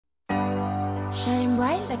Shine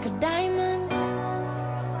bright like a diamond.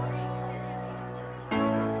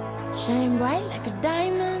 Shine bright like a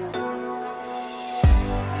diamond.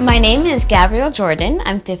 My name is Gabrielle Jordan.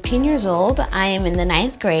 I'm 15 years old. I am in the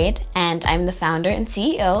 9th grade, and I'm the founder and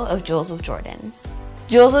CEO of Jewels of Jordan.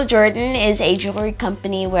 Jewels of Jordan is a jewelry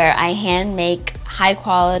company where I hand make high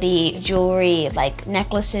quality jewelry like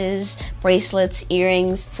necklaces, bracelets,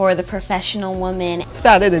 earrings for the professional woman.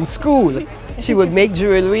 Started in school. She would make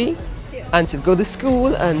jewelry and she'd go to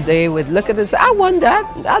school and they would look at it and say, I want that,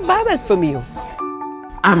 I'll buy that from you.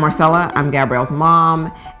 I'm Marcella, I'm Gabrielle's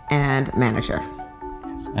mom and manager.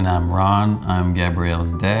 And I'm Ron, I'm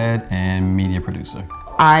Gabrielle's dad and media producer.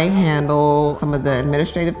 I handle some of the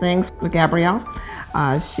administrative things with Gabrielle.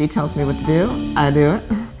 She tells me what to do, I do it.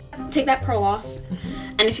 Take that pearl off,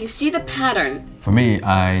 and if you see the pattern. For me,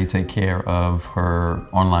 I take care of her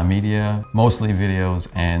online media, mostly videos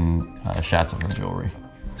and shots of her jewelry.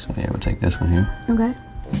 So yeah, we'll take this one here. Okay.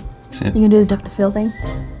 See it? You can do the depth of field thing.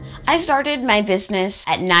 I started my business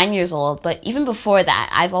at 9 years old, but even before that,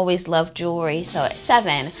 I've always loved jewelry. So at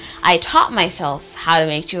 7, I taught myself how to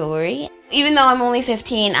make jewelry. Even though I'm only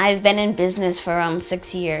 15, I've been in business for around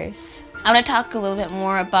 6 years. I want to talk a little bit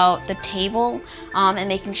more about the table and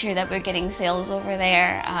making sure that we're getting sales over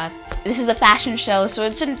there. This is a fashion show, so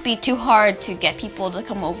it shouldn't be too hard to get people to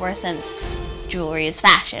come over since jewelry is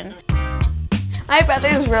fashion. My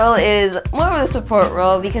brother's role is more of a support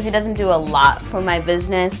role because he doesn't do a lot for my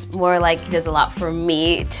business, more like he does a lot for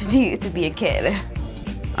me to be a kid.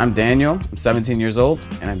 I'm Daniel, I'm 17 years old,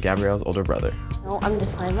 and I'm Gabrielle's older brother. No, I'm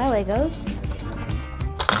just playing my Legos.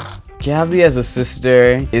 Gabby as a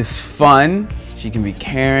sister is fun. She can be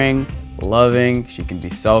caring, loving, she can be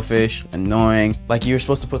selfish, annoying. Like you're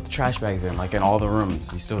supposed to put the trash bags in, like in all the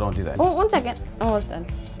rooms. You still don't do that. Oh, 1 second, almost done.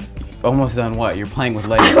 Almost done what? You're playing with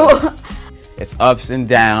Legos. It's ups and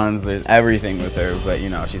downs, there's everything with her, but you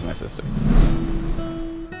know, she's my sister.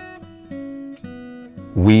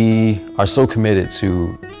 We are so committed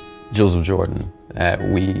to Jewels of Jordan that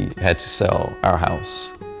we had to sell our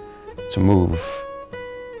house to move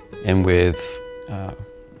in with my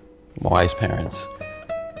wife's parents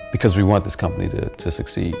because we want this company to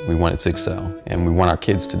succeed. We want it to excel, and we want our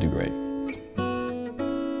kids to do great.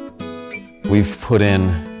 We've put in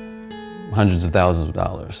hundreds of thousands of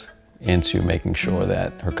dollars into making sure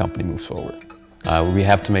that her company moves forward. We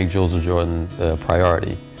have to make Jewels of Jordan the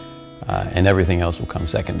priority, and everything else will come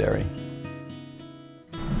secondary.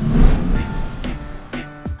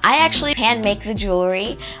 I actually hand make the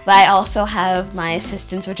jewelry, but I also have my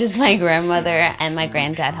assistants, which is my grandmother and my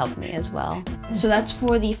granddad help me as well. So that's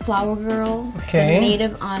for the flower girl, Okay. the maid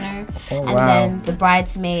of honor, Oh, and wow. then the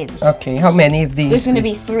bridesmaids. Okay, how many of these? There's going to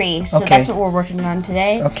be 3, so Okay. that's what we're working on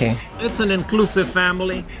today. Okay. It's an inclusive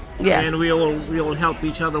family, Yes. and we all help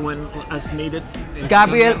each other when as needed.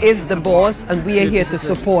 Gabrielle is the boss and we are here to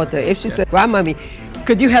support her. If she said, Grandmommy,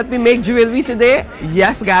 could you help me make jewelry today?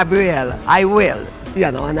 Yes, Gabrielle, I will. You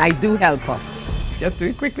know, and I do help her. Just do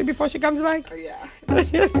it quickly before she comes back. Oh, yeah.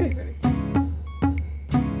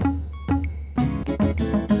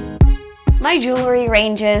 My jewelry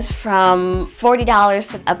ranges from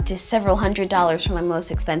 $40 up to several $100s for my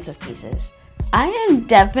most expensive pieces. I am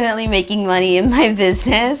definitely making money in my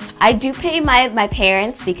business. I do pay my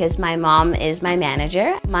parents because my mom is my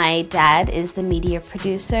manager. My dad is the media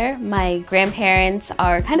producer. My grandparents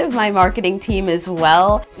are kind of my marketing team as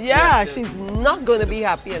well. Yeah, she's not going to be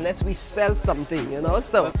happy unless we sell something, you know.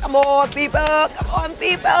 So, come on, people. Come on,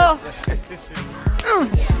 people.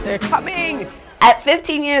 They're coming. At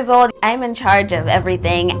 15 years old, I'm in charge of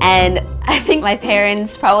everything, and I think my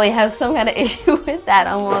parents probably have some kind of issue with that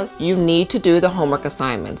almost. You need to do the homework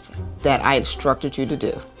assignments that I instructed you to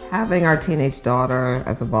do. Having our teenage daughter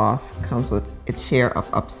as a boss comes with its share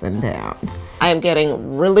of ups and downs. I am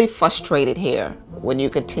getting really frustrated here when you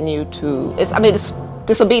continue to, it's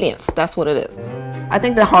disobedience, that's what it is. I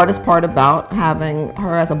think the hardest part about having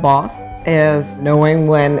her as a boss is knowing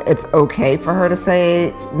when it's okay for her to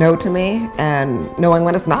say no to me and knowing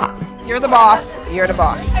when it's not. You're the boss. You're the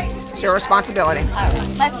boss. It's your responsibility.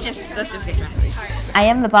 Let's just get dressed. I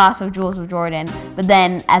am the boss of Jewels of Jordan, but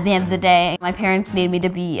then at the end of the day, my parents need me to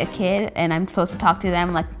be a kid, and I'm supposed to talk to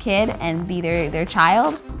them like a kid and be their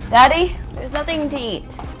child. Daddy, there's nothing to eat.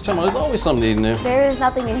 There's always something to eat in there. There is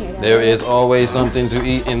nothing in here. Daddy. There is always something to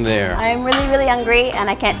eat in there. I'm really, really hungry, and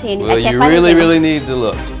I can't see anything. Well, you really need to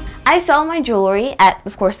look. I sell my jewelry at,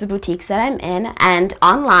 of course, the boutiques that I'm in and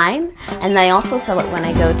online, and I also sell it when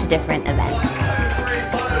I go to different events.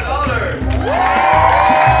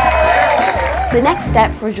 The next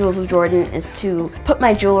step for Jewels of Jordan is to put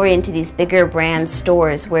my jewelry into these bigger brand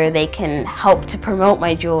stores where they can help to promote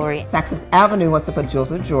my jewelry. Saks Avenue wants to put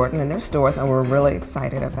Jewels of Jordan in their stores, and we're really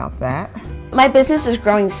excited about that. My business is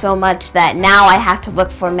growing so much that now I have to look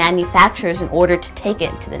for manufacturers in order to take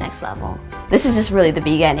it to the next level. This is just really the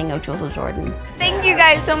beginning of Jewels of Jordan. Thank you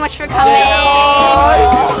guys so much for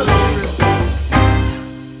coming.